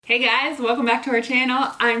Hey guys, welcome back to our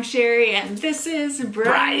channel. I'm Sherry and this is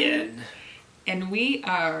Brian. And we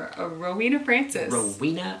are Rowena Francis.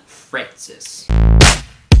 Rowena Francis.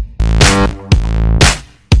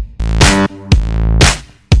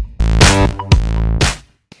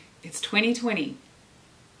 It's 2020.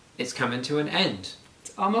 It's coming to an end.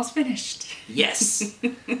 It's almost finished. Yes.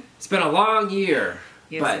 It's been a long year.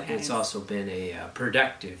 Yes, but it has. it's also been a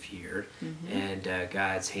productive year, Mm-hmm. and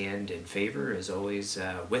God's hand and favor is always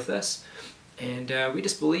with us. And we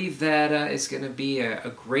just believe that it's going to be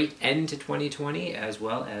a great end to 2020 as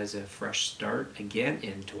well as a fresh start again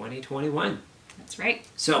in 2021. That's right.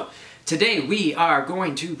 So today we are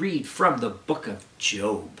going to read from the book of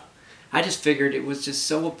Job. I just figured it was just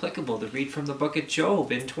so applicable to read from the book of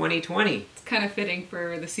Job in 2020. It's kind of fitting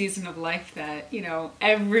for the season of life that,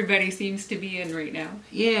 everybody seems to be in right now.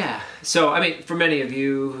 Yeah. So, for many of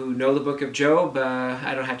you who know the book of Job,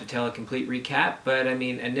 I don't have to tell a complete recap, but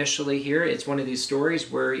initially here, it's one of these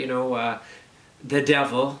stories where, the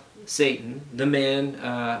devil, Satan, the man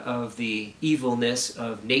of the evilness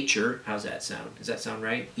of nature, how's that sound? Does that sound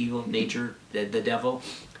right? Evil nature, the devil.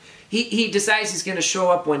 He decides he's going to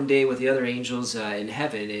show up one day with the other angels in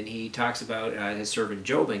heaven, and he talks about his servant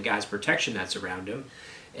Job and God's protection that's around him.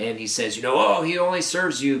 And he says, he only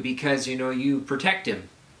serves you because, you protect him.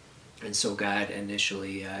 And so God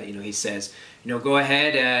initially, he says, go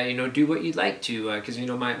ahead, do what you'd like to, because,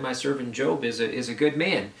 my servant Job is a good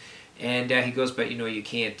man. And he goes, but, you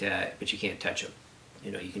can't touch him.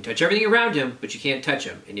 You can touch everything around him, but you can't touch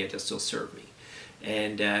him, and yet he'll still serve me.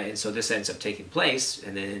 And so this ends up taking place,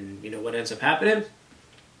 and then, what ends up happening?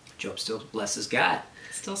 Job still blesses God.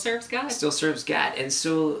 Still serves God. Still serves God. And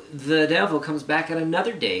so the devil comes back on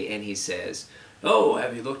another day, and he says, oh,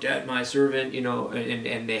 have you looked at my servant?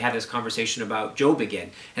 And they have this conversation about Job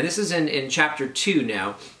again. And this is in chapter 2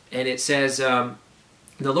 now, and it says, the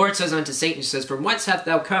Lord says unto Satan, he says, from whence hast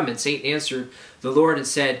thou come? And Satan answered the Lord and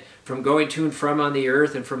said, from going to and from on the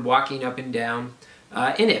earth, and from walking up and down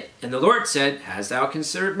in it. And the Lord said, hast thou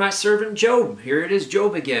considered my servant Job? Here it is,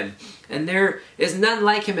 Job again. And there is none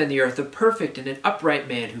like him in the earth, a perfect and an upright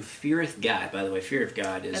man who feareth God. By the way, fear of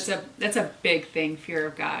God is... That's a big thing, fear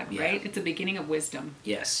of God, Yeah. right? It's the beginning of wisdom.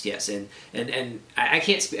 Yes. And I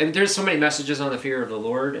can't... there's so many messages on the fear of the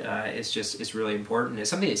Lord. It's really important. It's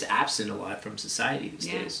something that's absent a lot from society these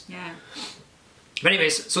days. Yeah. But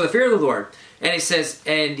anyways, so the fear of the Lord, and it says,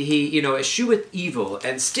 and he, escheweth evil,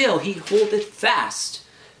 and still he holdeth fast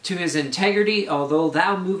to his integrity, although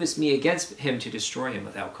thou movest me against him to destroy him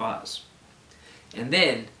without cause. And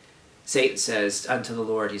then Satan says unto the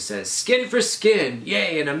Lord, he says, skin for skin,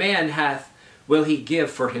 yea, and a man will he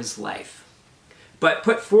give for his life. But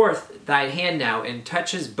put forth thy hand now, and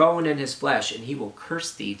touch his bone and his flesh, and he will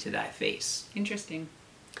curse thee to thy face. Interesting.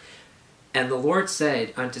 And the Lord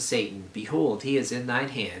said unto Satan, behold, he is in thine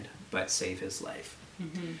hand, but save his life.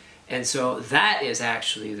 Mm-hmm. And so that is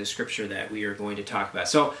actually the scripture that we are going to talk about.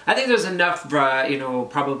 So I think there's enough,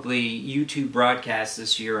 probably YouTube broadcasts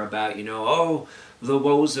this year about, the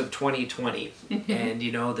woes of 2020 and,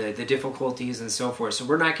 the difficulties and so forth. So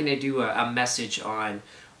we're not going to do a message on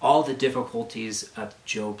all the difficulties of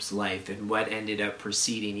Job's life and what ended up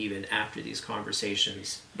proceeding even after these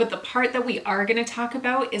conversations. But the part that we are going to talk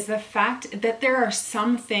about is the fact that there are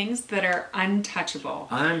some things that are untouchable.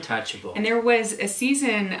 Untouchable. And there was a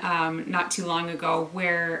season not too long ago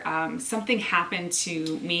where something happened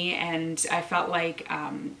to me, and I felt like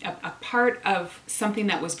a part of something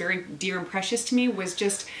that was very dear and precious to me was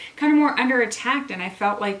just kind of more under attack, and I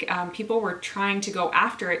felt like people were trying to go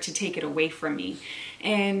after it to take it away from me.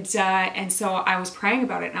 And so I was praying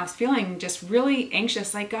about it, and I was feeling just really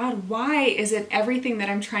anxious, like, God, why is it everything that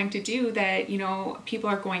I'm trying to do that, people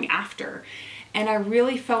are going after? And I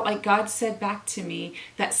really felt like God said back to me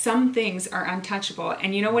that some things are untouchable.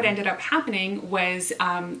 And what ended up happening was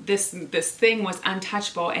this thing was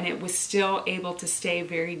untouchable, and it was still able to stay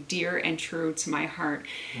very dear and true to my heart.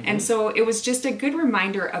 Mm-hmm. And so it was just a good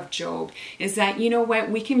reminder of Job, is that,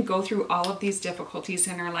 we can go through all of these difficulties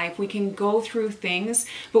in our life. We can go through things,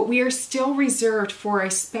 but we are still reserved for a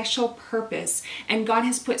special purpose. And God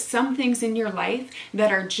has put some things in your life that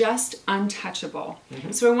are just untouchable.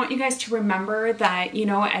 Mm-hmm. So I want you guys to remember that,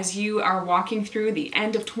 as you are walking through the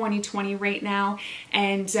end of 2020 right now,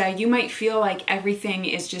 and you might feel like everything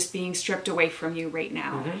is just being stripped away from you right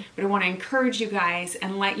now. Mm-hmm. But I want to encourage you guys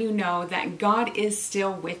and let you know that God is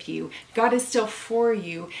still with you. God is still for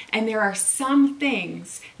you. And there are some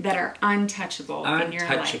things that are untouchable in your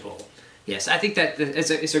life. Yes, I think that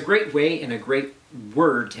it's a great way and a great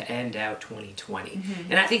word to end out 2020.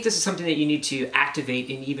 And I think this is something that you need to activate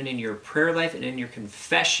even in your prayer life and in your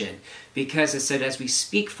confession, because it said as we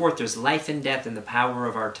speak forth, there's life and death in the power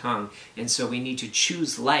of our tongue. And so we need to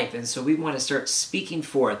choose life. And so we want to start speaking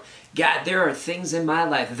forth. God, there are things in my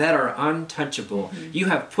life that are untouchable. You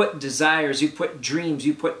have put desires, you put dreams,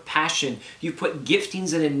 you put passion, you put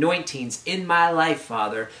giftings and anointings in my life,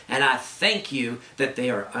 Father, and I thank you that they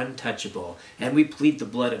are untouchable. And we plead the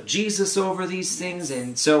blood of Jesus over these things.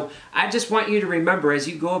 And so I just want you to remember, as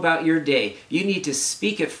you go about your day, you need to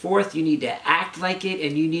speak it forth, you need to act like it,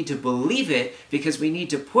 and you need to believe it, because we need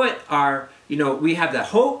to put our, we have the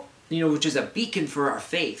hope, which is a beacon for our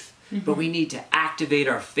faith. But we need to activate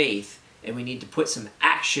our faith, and we need to put some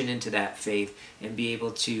action into that faith and be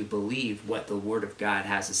able to believe what the Word of God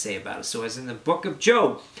has to say about us. So as in the book of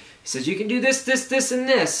Job, he says you can do this, this, this, and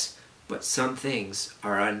this, but some things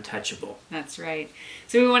are untouchable. That's right.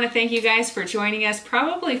 So we want to thank you guys for joining us,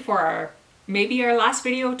 probably for maybe our last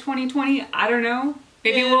video of 2020. I don't know.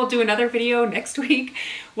 Maybe we'll do another video next week.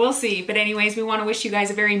 We'll see. But anyways, we want to wish you guys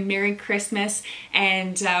a very Merry Christmas,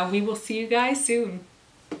 and we will see you guys soon.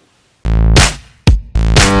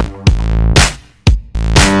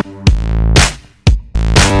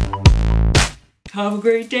 Have a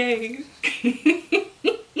great day.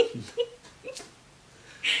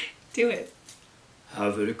 Do it.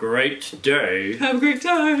 Have a great day. Have a great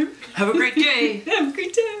time. Have a great day. Have a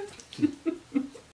great time.